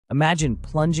Imagine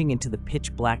plunging into the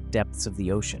pitch-black depths of the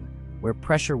ocean, where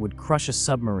pressure would crush a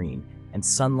submarine and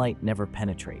sunlight never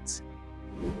penetrates.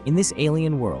 In this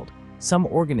alien world, some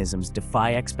organisms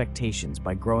defy expectations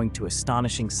by growing to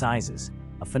astonishing sizes,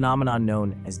 a phenomenon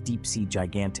known as deep-sea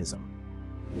gigantism.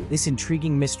 This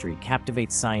intriguing mystery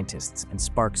captivates scientists and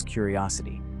sparks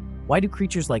curiosity. Why do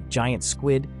creatures like giant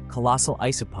squid, colossal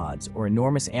isopods, or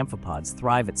enormous amphipods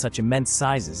thrive at such immense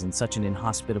sizes in such an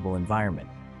inhospitable environment?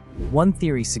 One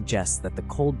theory suggests that the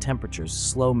cold temperatures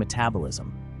slow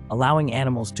metabolism, allowing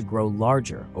animals to grow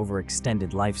larger over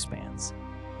extended lifespans.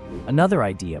 Another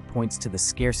idea points to the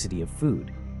scarcity of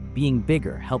food. Being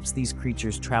bigger helps these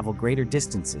creatures travel greater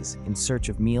distances in search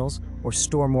of meals or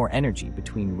store more energy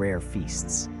between rare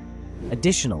feasts.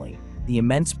 Additionally, the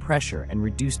immense pressure and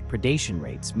reduced predation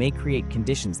rates may create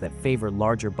conditions that favor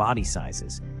larger body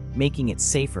sizes, making it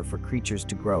safer for creatures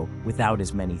to grow without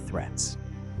as many threats.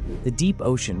 The deep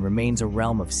ocean remains a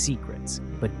realm of secrets,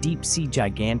 but deep-sea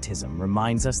gigantism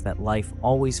reminds us that life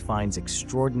always finds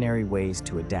extraordinary ways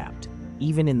to adapt,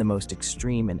 even in the most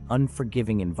extreme and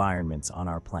unforgiving environments on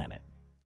our planet.